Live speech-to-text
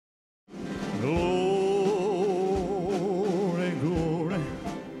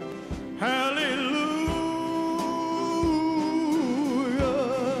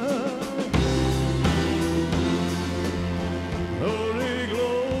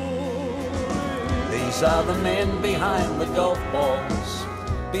These are the men behind the golf balls,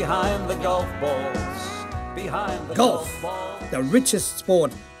 behind the golf balls, behind the golf balls. The richest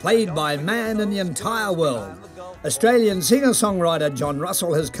sport played by man in the entire world. Australian singer-songwriter John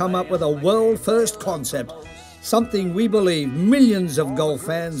Russell has come up with a world-first concept, something we believe millions of golf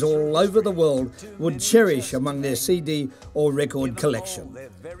fans all over the world would cherish among their CD or record collection.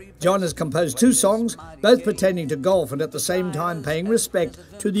 John has composed 2 songs, both pertaining to golf and at the same time paying respect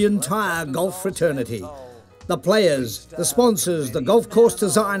to the entire golf fraternity. The players, the sponsors, the golf course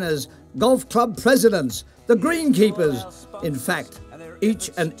designers, golf club presidents, the greenkeepers. In fact, each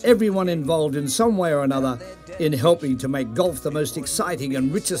and everyone involved in some way or another in helping to make golf the most exciting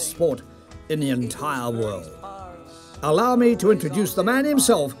and richest sport in the entire world. Allow me to introduce the man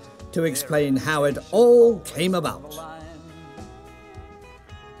himself to explain how it all came about.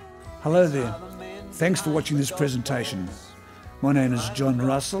 Hello there. Thanks for watching this presentation. My name is John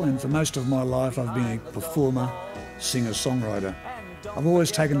Russell, and for most of my life I've been a performer, singer-songwriter. I've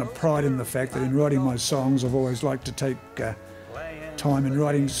always taken a pride in the fact that in writing my songs I've always liked to take time in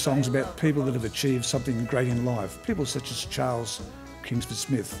writing songs about people that have achieved something great in life. People such as Charles Kingsford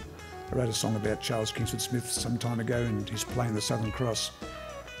Smith. I wrote a song about Charles Kingsford Smith some time ago, and he's playing the Southern Cross.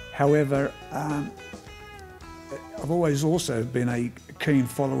 However, I've always also been a keen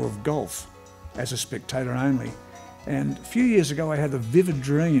follower of golf as a spectator only. And a few years ago I had a vivid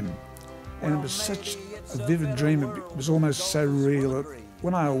dream, and it was such a vivid dream, it was almost so real that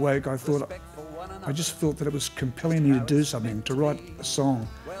when I awoke I just felt that it was compelling me to do something, to write a song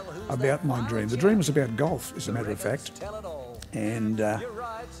about my dream. The dream was about golf, as a matter of fact, and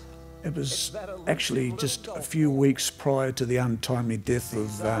it was actually just a few weeks prior to the untimely death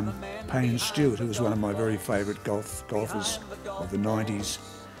of Payne Stewart, who was one of my very favourite golfers of the 90s.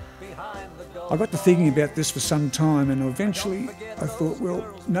 I got to thinking about this for some time, and eventually I thought, well,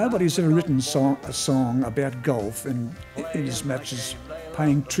 nobody's ever written a song about golf in as much as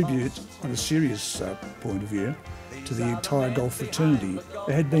paying tribute on a serious point of view to the entire golf fraternity.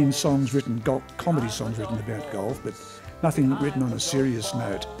 There had been comedy songs written about golf, but nothing written on a serious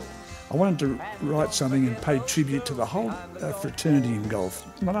note. I wanted to write something and pay tribute to the whole fraternity in golf,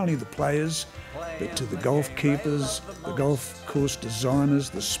 not only the players, but to the golf keepers, the golf course designers,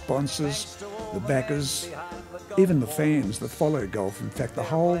 the sponsors, the backers, even the fans that follow golf. In fact, the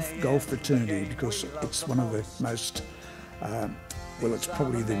whole golf fraternity, because it's one of the most, well, it's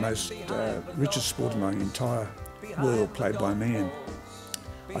probably the most richest sport in the entire world played by man.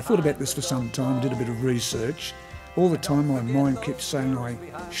 I thought about this for some time, did a bit of research. All the time my mind kept saying I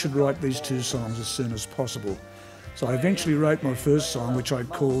should write these 2 songs as soon as possible. So I eventually wrote my first song, which I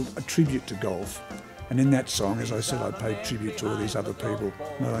called A Tribute to Golf. And in that song, as I said, I paid tribute to all these other people,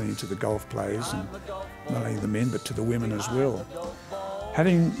 not only to the golf players and not only the men, but to the women as well.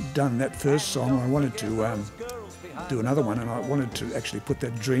 Having done that first song, I wanted to do another one, and I wanted to actually put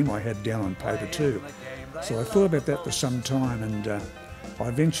that dream I had down on paper too. So I thought about that for some time, and I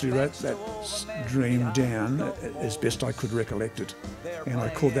eventually wrote that dream down as best I could recollect it, and I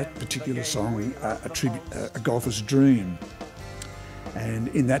called that particular song a golfer's dream. And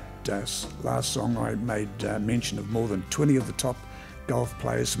in that last song I made mention of more than 20 of the top golf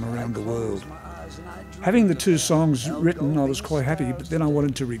players from around the world. Having the 2 songs written, I was quite happy, but then I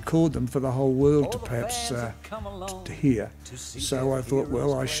wanted to record them for the whole world to perhaps to hear. So I thought,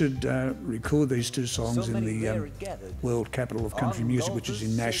 well, I should record these 2 songs in the world capital of country music, which is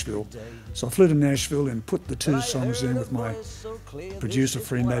in Nashville. So I flew to Nashville and put the 2 songs in with my producer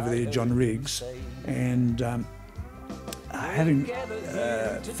friend over there, John Riggs, and having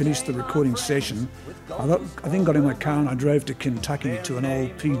finished the recording session, I then got in my car and I drove to Kentucky to an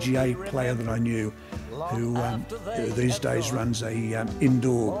old PGA player that I knew, who these days runs a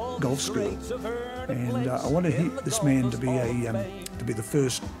indoor golf school, and I wanted this man to be the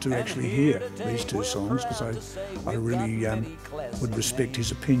first to actually hear these 2 songs, because I really would respect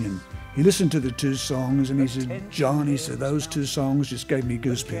his opinion. He listened to the 2 songs and he said, "John," he said, "those 2 songs just gave me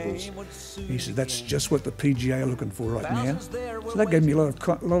goose pimples." He said, "That's just what the PGA are looking for right now." So that gave me a lot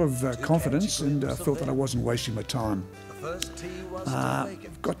of confidence, and I felt that I wasn't wasting my time.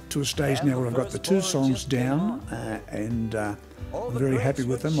 I've got to a stage now where I've got the 2 songs down, and I'm very happy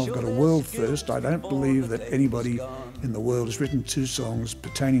with them. I've got a world first. I don't believe that anybody in the world has written 2 songs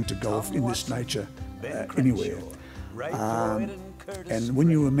pertaining to golf in this nature anywhere. And when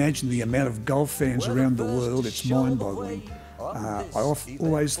you imagine the amount of golf fans around the world, it's mind-boggling. I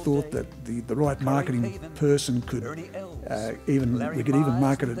always thought that the right marketing person could we could even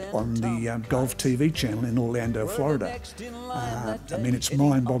market it on the Golf TV channel in Orlando, Florida. I mean, it's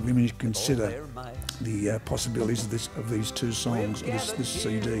mind-boggling when you consider the possibilities of these two songs, this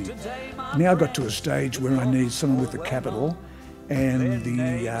CD. Now I got to a stage where I need someone with the capital and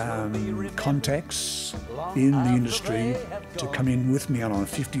the contacts in the industry to come in with me on a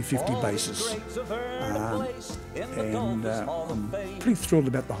 50-50 basis. And I'm pretty thrilled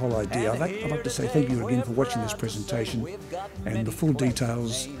about the whole idea. I'd like to say thank you again for watching this presentation, and the full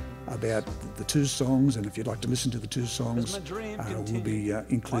details about the two songs, and if you'd like to listen to the two songs, will be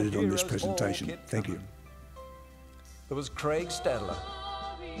included on this presentation. Thank you. There was Craig Stadler,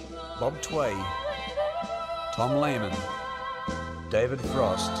 Bob Tway, Tom Lehman, David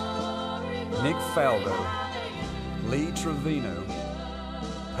Frost, Nick Faldo, Lee Trevino,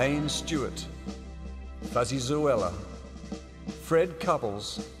 Payne Stewart, Fuzzy Zoella, Fred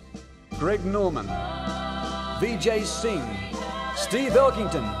Couples, Greg Norman, Vijay Singh, Steve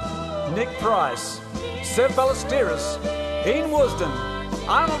Elkington, Nick Price, Seth Ballesteros, Ian Woosden,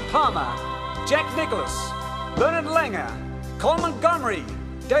 Arnold Palmer, Jack Nicholas, Bernard Langer, Cole Montgomery,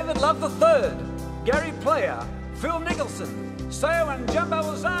 David Love III, Gary Player, Phil Nicholson, Sayo and Jumbo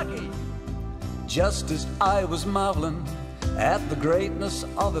Ozaki. Just as I was marveling at the greatness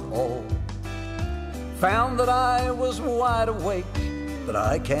of it all, found that I was wide awake, that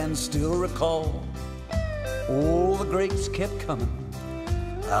I can still recall. All the greats kept coming,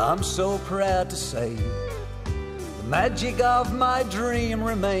 I'm so proud to say. The magic of my dream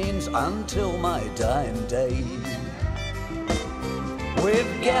remains until my dying day.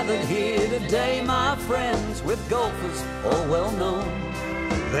 We've gathered here today, my friends, with golfers all well known.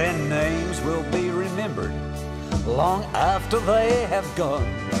 Their names will be remembered long after they have gone.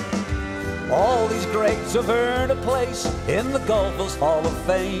 All these greats have earned a place in the Golfers' Hall of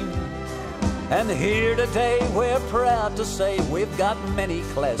Fame. And here today we're proud to say we've got many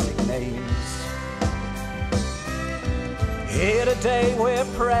classic names. Here today we're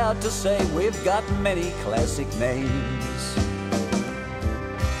proud to say we've got many classic names.